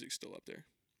all the music's still up there.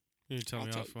 Can you tell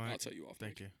me off mic? I'll tell you off.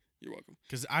 Thank mic. you. You're welcome.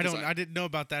 Because I didn't know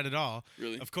about that at all.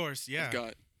 Really? Of course, yeah. I've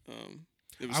got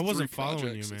it was I wasn't 3 following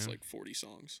projects. you, man. It's like 40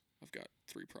 songs. I've got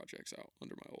 3 projects out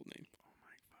under my old name. Oh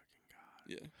my fucking god.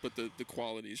 Yeah, but the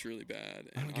quality is really bad.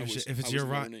 I And don't give a shit. If I it's was your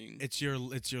learning, it's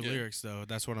your lyrics though.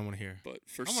 That's what I want to hear. But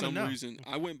for I wanna some know. reason,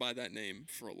 I went by that name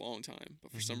for a long time.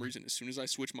 But for some reason, as soon as I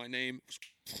switched my name, it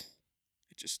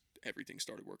just everything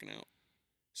started working out.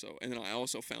 So, and then I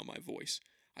also found my voice.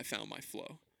 I found my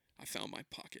flow. I found my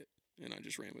pocket, and I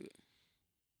just ran with it.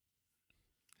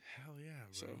 Hell yeah,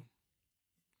 bro. So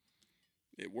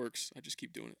it works. I just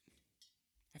keep doing it.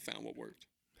 I found what worked.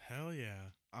 Hell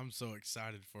yeah. I'm so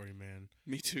excited for you, man.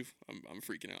 Me too. I'm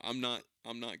freaking out. I'm not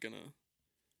gonna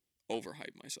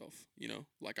overhype myself, you know?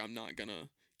 Like I'm not gonna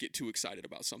get too excited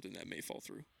about something that may fall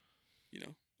through. You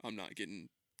know? I'm not getting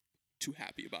too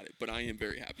happy about it, but I am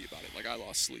very happy about it. Like I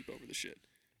lost sleep over the shit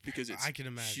because it's I can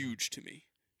imagine. huge to me.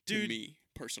 Dude, to me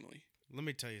personally. Let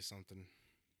me tell you something.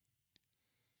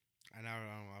 And I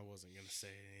wasn't gonna say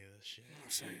any of this shit.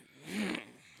 Say it.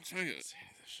 Say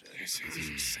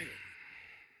it. Say it.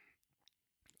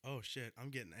 Oh shit, I'm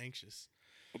getting anxious.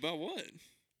 About what?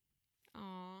 Aw.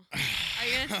 Are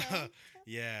you gonna tell?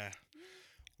 Yeah.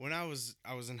 When I was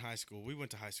in high school, we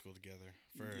went to high school together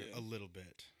for Yeah. a little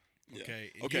bit. Yeah.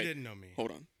 Okay. Okay. You didn't know me.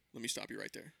 Hold on. Let me stop you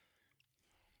right there.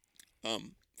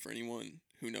 For anyone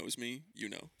who knows me, you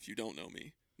know. If you don't know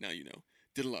me, now you know.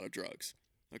 Did a lot of drugs.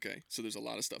 Okay? So there's a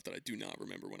lot of stuff that I do not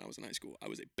remember when I was in high school. I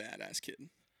was a badass kid.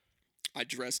 I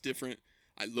dressed different.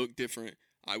 I looked different.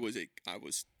 I was a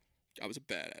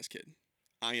badass kid.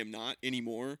 I am not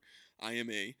anymore. I am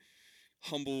a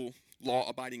humble,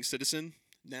 law-abiding citizen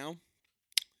now.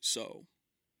 So,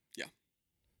 yeah.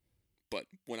 But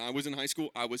when I was in high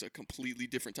school, I was a completely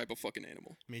different type of fucking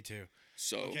animal. Me too.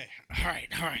 So Okay. All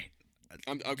right.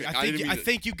 okay. I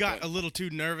think you got a little too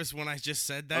nervous when I just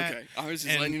said that. Okay. I was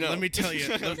just And letting you know. let me tell you.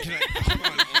 Hold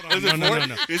on.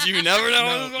 No. Because you never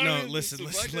know. No. Listen.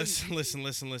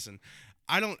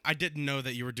 I didn't know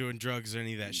that you were doing drugs or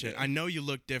any of that shit. Yeah. I know you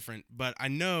look different, but I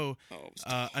know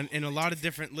in a lot of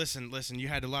different listen, you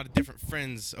had a lot of different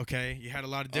friends, okay? You had a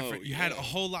lot of different you had a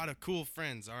whole lot of cool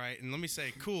friends, all right? And let me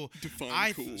say cool.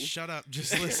 Define cool. Shut up,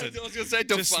 just listen. I was going to say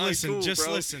define cool,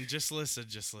 Just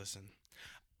listen.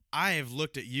 I have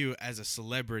looked at you as a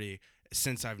celebrity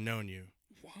since I've known you.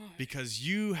 Why? Because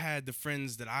you had the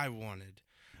friends that I wanted.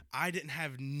 I didn't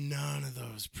have none of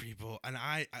those people, and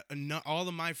all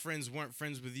of my friends weren't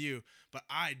friends with you, but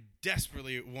I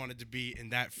desperately wanted to be in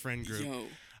that friend group. Yo,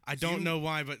 I don't know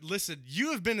why, but listen,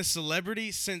 you have been a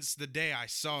celebrity since the day I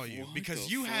saw you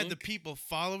because you had the people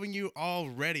following you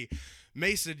already.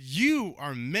 Mason, you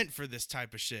are meant for this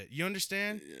type of shit. You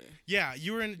understand? Yeah. Yeah,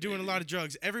 you were doing a lot of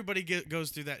drugs. Everybody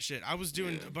goes through that shit. I was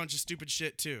doing a bunch of stupid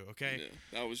shit too, okay?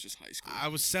 Yeah, that was just high school. I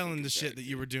was selling the shit that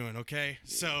you were doing, okay? Yeah.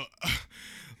 So,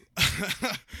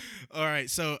 all right,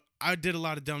 so I did a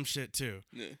lot of dumb shit too.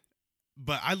 Yeah.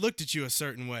 But I looked at you a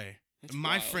certain way. That's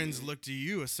My wild, friends man. looked at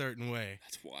you a certain way.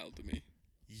 That's wild to me.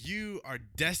 You are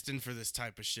destined for this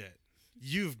type of shit.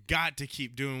 You've got to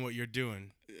keep doing what you're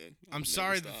doing. Yeah, I'm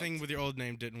sorry the thing with your old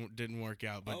name didn't work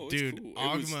out, but it's dude, cool.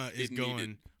 Ogma is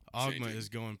going changing. is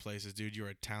going places, dude. You're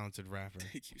a talented rapper.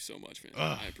 Thank you so much, man.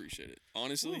 Ugh. I appreciate it.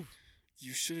 Honestly, Ooh.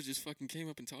 you should have just fucking came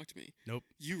up and talked to me. Nope.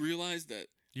 You realize that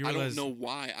I don't know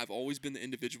why I've always been the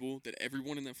individual that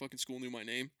everyone in that fucking school knew my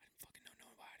name. I didn't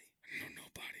fucking know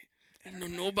nobody. I didn't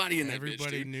know nobody in that Everybody bitch,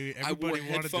 dude. knew. Everybody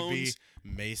wanted to be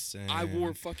Mason. I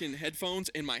wore fucking headphones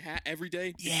and my hat every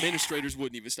day. Yeah. Administrators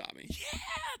wouldn't even stop me. Yeah,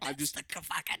 I just the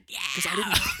fucking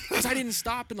because I didn't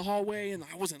stop in the hallway and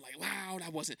I wasn't like loud. I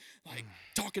wasn't like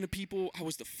talking to people. I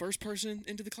was the first person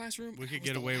into the classroom. We I could was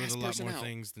get the away with last a lot person more out.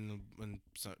 things than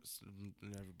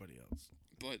everybody else.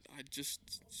 But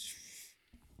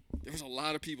there was a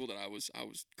lot of people that I was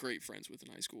great friends with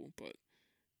in high school, but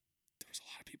there was a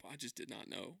lot of people I just did not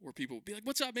know. Where people would be like,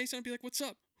 "What's up, Mason?" I'd be like, "What's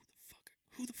up?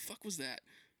 Who the fuck was that?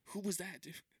 Who was that,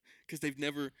 dude?" Because they've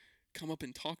never come up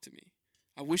and talked to me.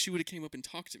 I wish you would have came up and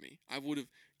talked to me. I would have.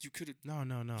 You could have. No.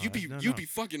 You'd be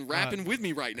fucking rapping with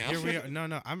me right now. Here we are.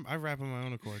 No. I rap on my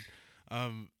own accord.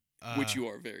 Which you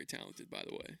are very talented, by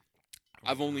the way.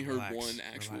 I've only heard one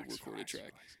actual recorded track.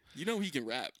 Relax. You know he can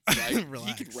rap, right?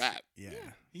 Relax. He can rap. Yeah.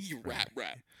 He can rap.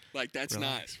 Like, that's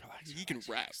Relax. He can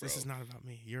rap, bro. This is not about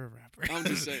me. You're a rapper. I'm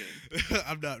just saying.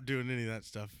 I'm not doing any of that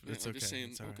stuff. It's I'm okay. just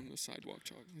saying, It's all welcome right. to Sidewalk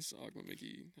Chalk. This is Ogma,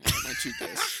 McGee. My two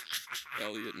guests,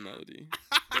 Elliot and Melody.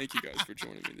 Thank you guys for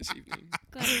joining me this evening.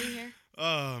 Glad to be here.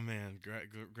 Oh, man.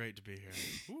 Great to be here.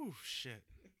 Ooh, shit.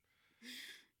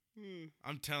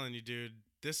 I'm telling you, dude,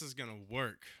 this is going to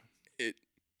work.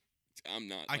 I'm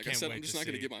not. I Like can't I said, wait I'm just to not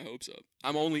going to see. get my hopes up.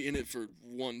 I'm only in it for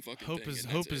one fucking Hope thing. is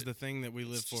and hope that's is it. the thing that we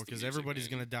live It's for just the because music, everybody's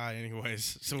man. going to die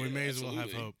anyways. So we Yeah, may as well have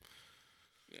absolutely. hope.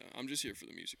 Yeah, I'm just here for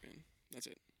the music, man. That's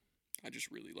it. I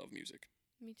just really love music.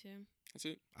 Me too. That's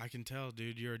it. I can tell,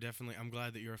 dude. You're definitely. I'm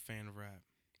glad that you're a fan of rap.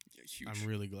 Yeah, huge. I'm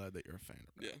really glad that you're a fan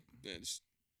of rap. Yeah, it's,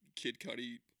 Kid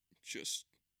Cudi just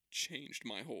changed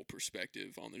my whole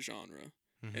perspective on the genre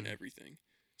and everything.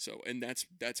 So, and that's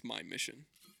my mission,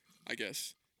 I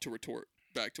guess, to retort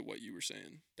back to what you were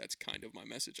saying. That's kind of my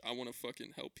message. I want to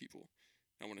fucking help people.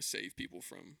 I want to save people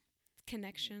from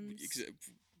Connections.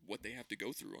 what they have to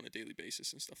go through on a daily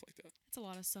basis and stuff like that. It's a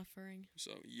lot of suffering.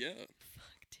 So, yeah, Fuck,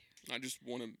 dude. I just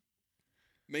want to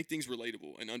make things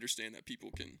relatable and understand that people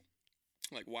can,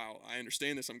 like, wow, I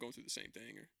understand this. I'm going through the same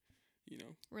thing, or, you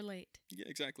know. Relate. Yeah,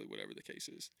 exactly, whatever the case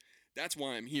is. That's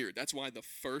why I'm here. That's why the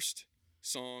first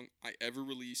song I ever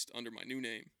released under my new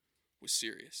name was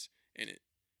Serious, and it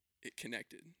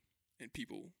connected, and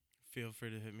people. Feel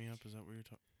free to hit me up. Is that what you're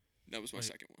talking? That was my Wait.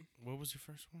 second one. What was your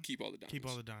first one? Keep All the Diamonds. Keep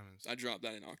all the diamonds. I dropped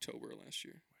that in October last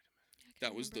year. Yeah, I That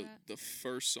can was the remember that. the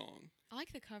first song. I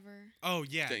like the cover. Oh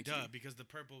yeah, Thank duh. you. Because the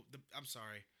purple. I'm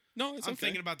sorry. No, it's I'm okay.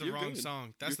 thinking about the You're wrong good.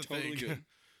 song. That's You're the totally thing. Good.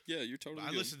 Yeah, you're totally I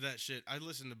good. listened to that shit. I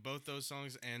listened to both those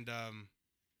songs and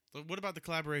what about the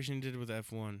collaboration you did with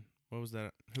F1? What was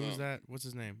that? Who was that? What's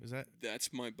his name? Is that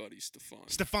That's my buddy Stefan.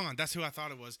 Stefan? That's who I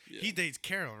thought it was. Yeah. He dates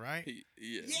Carol, right?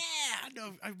 Yeah. Yeah, I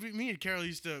know. Me and Carol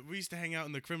used to hang out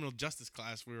in the criminal justice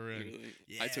class we were in. Really?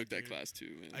 Yeah, I took that dude. class too,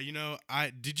 man. You know,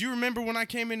 did you remember when I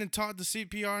came in and taught the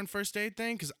CPR and first aid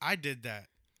thing? Because I did that.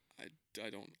 I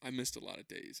don't. I missed a lot of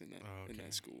days in that in okay.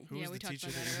 that school. Who yeah, was we the talked teacher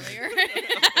about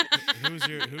that that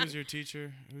you earlier. Who was your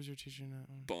teacher? Who was your teacher in that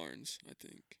one? Barnes, I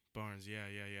think. Barnes, yeah.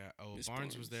 Oh, Miss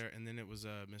Barnes was Barnes. there, and then it was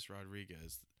Miss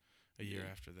Rodriguez a year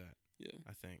Yeah. after that, Yeah.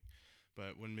 I think.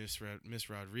 But when Miss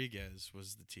Rodriguez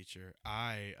was the teacher,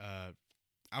 I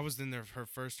was in her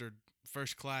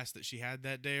first class that she had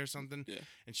that day or something, Yeah.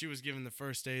 and she was giving the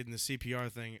first aid and the CPR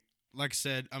thing. Like I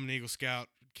said, I'm an Eagle Scout.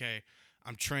 Okay.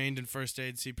 I'm trained in first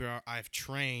aid CPR. I've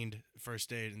trained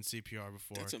first aid and CPR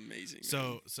before. That's amazing.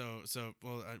 So,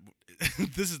 well,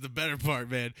 this is the better part,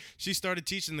 man. She started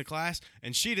teaching the class,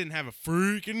 and she didn't have a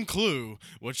freaking clue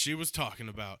what she was talking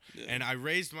about. Yeah. And I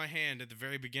raised my hand at the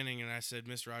very beginning, and I said,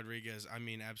 Miss Rodriguez, I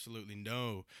mean absolutely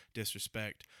no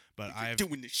disrespect, but I have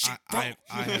doing this shit I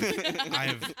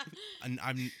have,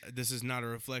 this is not a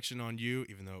reflection on you,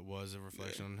 even though it was a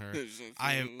reflection on her.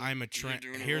 I'm a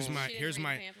here's my She didn't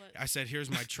read the pamphlet. I said, here's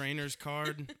my trainer's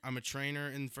card. I'm a trainer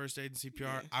in first aid and CPR.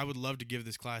 Yeah. I would love to give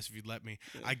this class if you'd let me.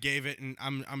 Yeah. I gave it, and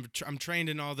I'm trained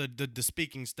in all the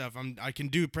speaking stuff. I can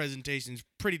do presentations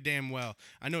pretty damn well.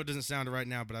 I know it doesn't sound right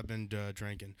now, but I've been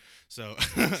drinking. So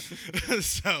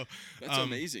That's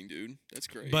amazing, dude. That's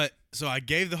great. But so I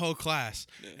gave the whole class,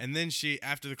 Yeah. and then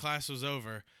after the class was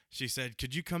over, she said,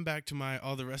 "Could you come back to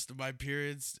all the rest of my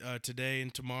periods today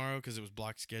and tomorrow? Because it was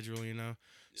blocked schedule, you know.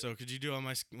 So could you do all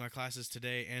my classes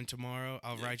today and tomorrow?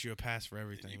 I'll write you a pass for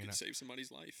everything." you And can save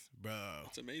somebody's life. bro,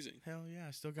 That's amazing. hell yeah,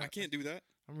 I still got. I can't do that.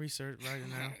 I'm researching right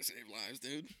now. Save lives,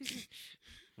 dude.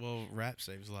 Well, rap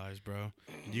saves lives, bro.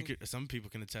 You could. Some people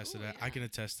can attest to Ooh, that. yeah. I can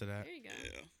attest to that. There you go.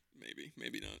 Yeah,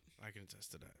 maybe not. I can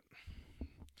attest to that.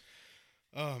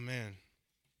 Oh man.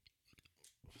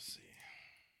 Let's see.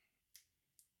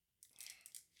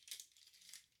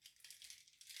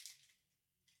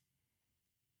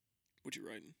 What you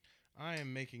writing? I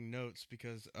am making notes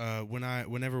because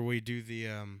whenever we do the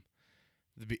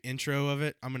intro of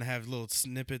it, I'm gonna have little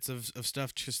snippets of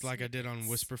stuff, just like I did on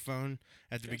Whisperphone.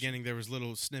 At the Gotcha. beginning, there was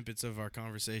little snippets of our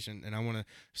conversation, and I want to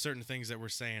certain things that we're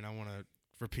saying. I want to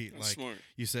repeat. That's Like smart.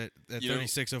 you said at You know-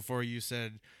 3604, you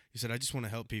said I just want to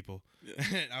help people. Yeah.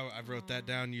 And I wrote that Aw.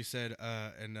 down. You said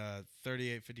and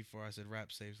 3854, I said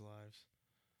rap saves lives.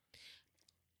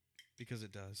 Because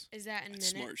it does. Is that in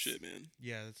That's minutes? smart shit, man.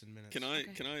 Yeah, that's in minutes. Can I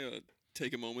Okay.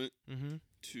 take a moment Mm-hmm.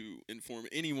 to inform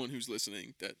anyone who's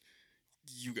listening that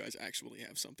you guys actually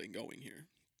have something going here?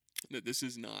 That this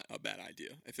is not a bad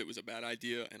idea. If it was a bad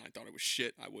idea and I thought it was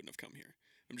shit, I wouldn't have come here.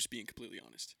 I'm just being completely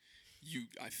honest.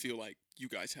 I feel like you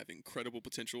guys have incredible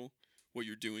potential. What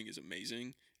you're doing is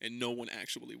amazing, and no one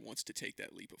actually wants to take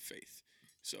that leap of faith.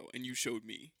 So, and you showed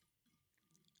me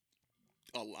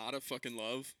a lot of fucking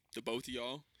love to both of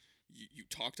y'all. You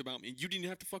talked about me. You didn't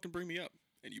have to fucking bring me up,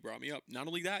 and you brought me up. Not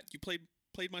only that, you played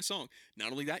my song.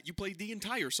 Not only that, you played the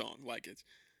entire song. Like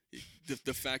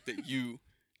the fact that you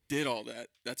did all that,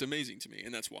 that's amazing to me,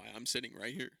 and that's why I'm sitting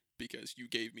right here, because you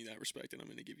gave me that respect, and I'm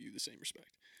going to give you the same respect.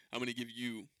 I'm going to give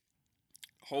you,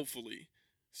 hopefully,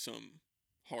 some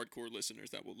hardcore listeners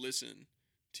that will listen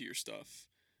to your stuff,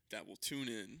 that will tune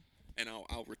in, and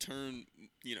I'll return.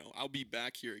 I'll be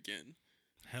back here again.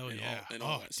 Hell yeah!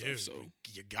 All that dude, stuff, so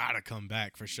you gotta come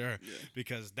back for sure. Yeah.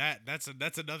 Because that's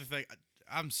another thing.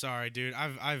 I'm sorry, dude.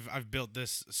 I've built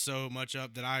this so much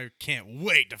up that I can't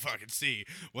wait to fucking see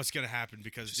what's gonna happen.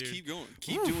 Because just dude, keep going,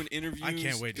 keep doing interviews. I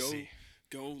can't wait to see.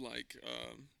 Go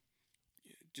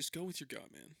just go with your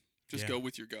gut, man. Just go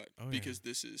with your gut, because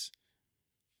this is.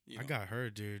 I got her,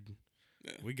 dude.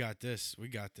 Yeah. We got this.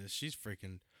 She's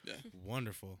freaking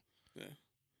wonderful. Yeah.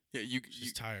 Yeah,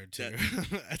 she's tired too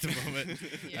at the moment.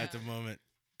 Yeah. At the moment.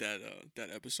 That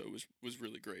episode was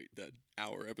really great. That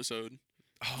hour episode.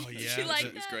 Oh yeah. She liked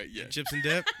it was great. Yeah. Chips and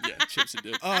dip? Yeah, chips and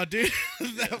dip. Oh dude,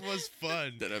 that was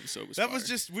fun. That episode was That fire. was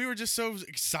just we were just so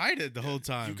excited the whole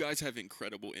time. You guys have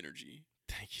incredible energy.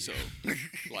 Thank you. So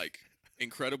like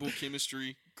incredible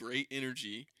chemistry, great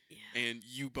energy. Yeah. And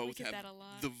you both have that a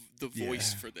lot. the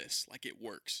voice for this. Like it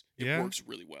works. It Yeah? works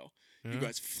really well. Yeah. You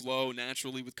guys flow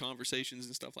naturally with conversations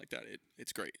and stuff like that.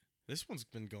 It's great. This one's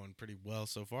been going pretty well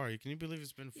so far. Can you believe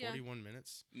it's been 41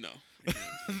 minutes? No.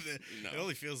 It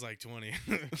only feels like 20,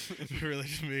 really,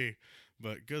 to me.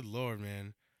 But good Lord,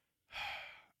 man.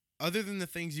 Other than the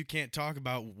things you can't talk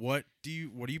about, what are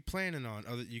you planning on?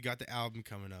 You got the album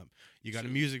coming up. You got a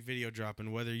music video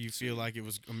dropping. Whether you feel like it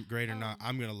was great or not,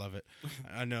 I'm gonna love it.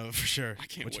 I know for sure. I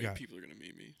can't wait. People are gonna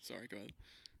meme me. Sorry, go ahead.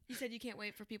 You said you can't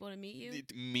wait for people to meet you?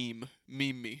 Meme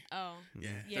me. Oh. Yeah,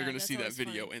 they're going to see that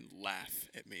video and laugh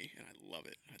at me, and I love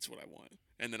it. That's what I want.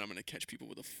 And then I'm going to catch people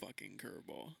with a fucking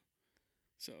curveball.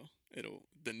 So,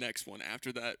 the next one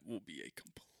after that will be a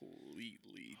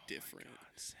completely different. God,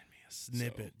 send me a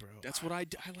snippet, bro. That's what I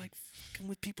like fucking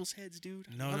with people's heads, dude.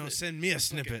 No, send me a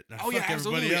snippet. Yeah,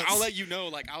 absolutely. I'll let you know.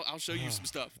 Like, I'll show you some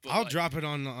stuff. But I'll drop it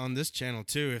on this channel,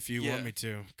 too, if you want me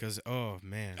to. Because, oh,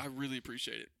 man. I really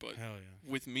appreciate it. But hell yeah.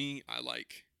 With me, I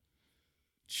like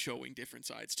showing different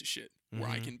sides to shit. Where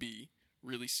I can be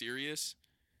really serious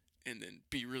and then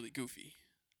be really goofy.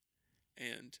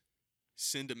 And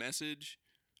send a message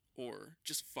or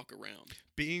just fuck around.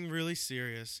 Being really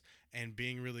serious and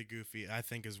being really goofy, I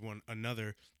think, is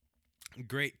another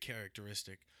great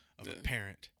characteristic of a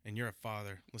parent. And you're a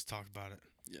father. Let's talk about it.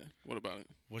 Yeah. What about it?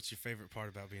 What's your favorite part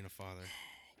about being a father?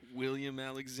 William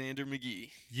Alexander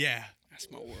McGee. Yeah. That's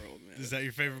my world, man. Is that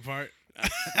your favorite part?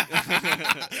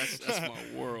 That's my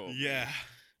world. Yeah. Man.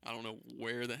 I don't know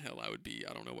where the hell I would be.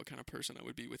 I don't know what kind of person I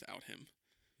would be without him.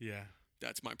 Yeah.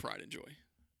 That's my pride and joy.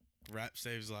 Rap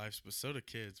saves lives, but so do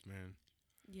kids, man.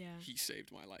 Yeah. He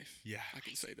saved my life. Yeah. I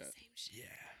can say that. Yeah.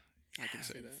 I can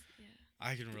say that. Yeah.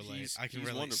 I can relate. I can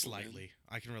relate slightly.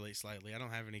 Man. I can relate slightly. I don't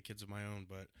have any kids of my own,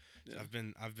 but I've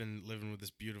been living with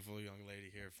this beautiful young lady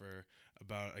here for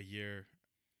about a year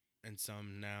and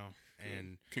some now,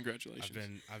 and congratulations.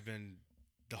 I've been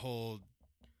the whole.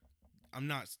 I'm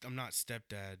not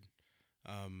stepdad,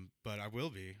 but I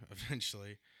will be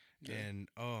eventually, and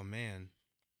oh man.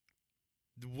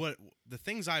 What the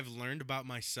things I've learned about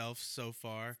myself so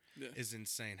far is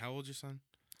insane. How old's your son?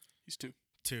 He's 2.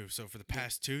 2. So for the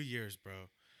past 2 years, bro,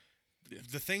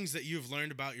 the things that you've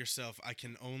learned about yourself, I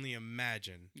can only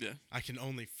imagine. Yeah. I can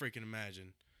only freaking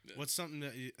imagine. Yeah. What's something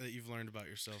that you've learned about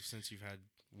yourself since you've had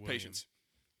William?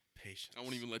 Patience. I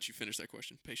won't even let you finish that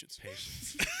question. Patience.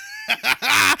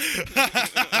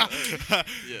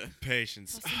 Yeah.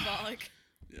 Patience. How symbolic.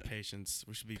 Yeah. Patience.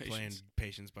 We should be playing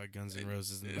Patience by Guns N'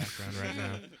 Roses in the background right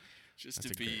now. Just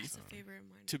That's a favorite of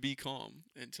mine. To be calm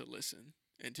and to listen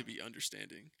and to be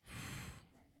understanding.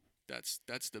 That's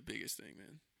the biggest thing,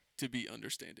 man. To be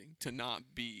understanding. To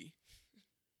not be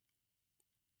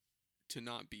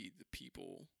the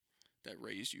people that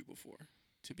raised you before.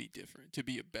 To be different. To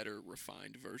be a better,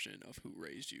 refined version of who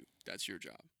raised you. That's your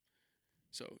job.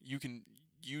 So you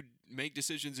make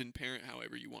decisions and parent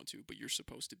however you want to, but you're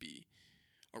supposed to be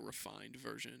a refined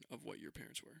version of what your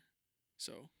parents were.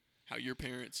 So how your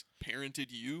parents parented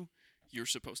you, you're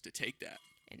supposed to take that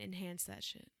and enhance that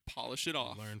shit. Polish it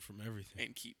off. Learn from everything.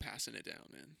 And keep passing it down,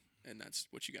 man. And that's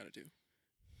what you got to do.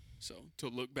 So to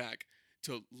look back,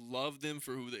 to love them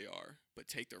for who they are, but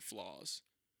take their flaws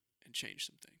and change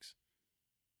some things.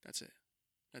 That's it.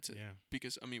 That's it. Yeah.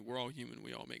 Because, I mean, we're all human.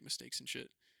 We all make mistakes and shit.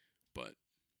 But,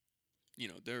 you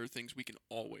know, there are things we can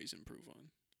always improve on.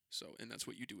 So, and that's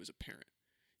what you do as a parent.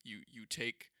 You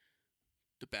take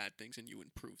the bad things and you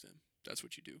improve them. That's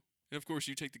what you do. And, of course,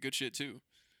 you take the good shit, too.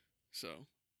 So,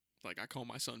 like, I call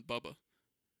my son Bubba.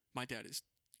 My dad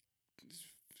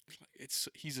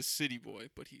he's a city boy,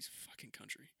 but he's fucking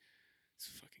country. It's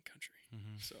fucking country.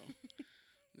 Mm-hmm. So,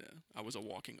 yeah, I was a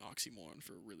walking oxymoron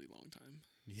for a really long time.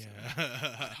 Yeah. So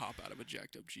I'd hop out of a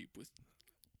jacked up Jeep with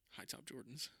high top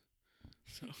Jordans.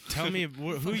 So Tell me,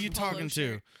 who you talking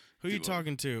to? Who you Dude,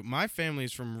 talking to? My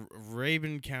family's from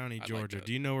Rabun County, I like Georgia. that.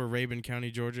 Do you know where Rabun County,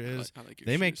 Georgia is? I like your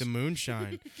They make the shoes.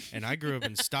 moonshine, and I grew up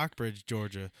in Stockbridge,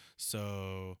 Georgia.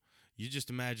 So you just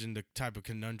imagine the type of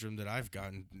conundrum that I've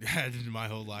had in my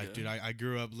whole life, Yeah. dude. I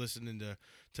grew up listening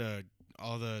to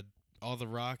all the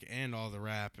rock and all the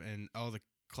rap and all the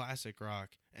classic rock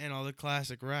and all the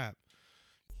classic rap.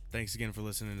 Thanks again for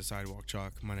listening to Sidewalk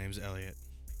Chalk. My name's Elliot.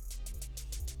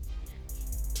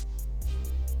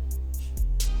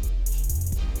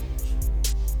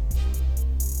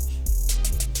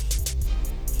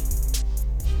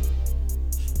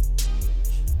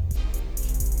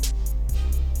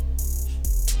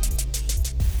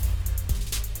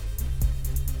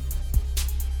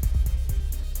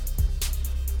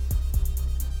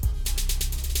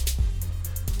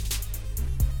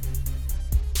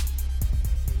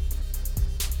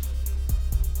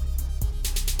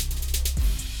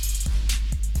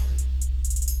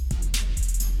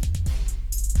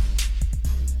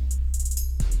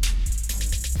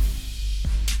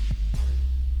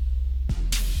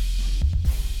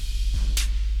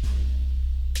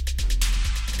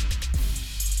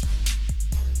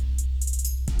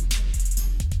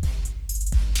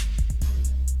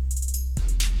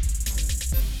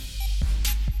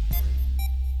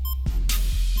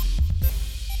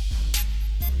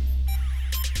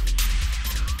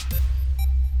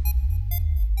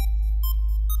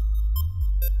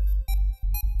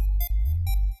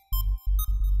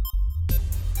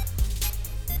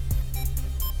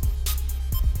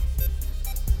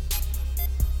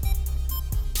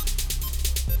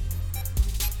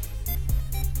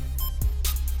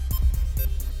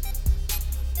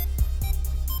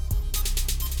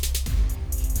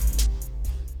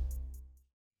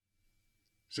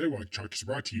 Sidewalk Chalk is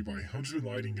brought to you by Huntsman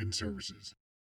Lighting and Services.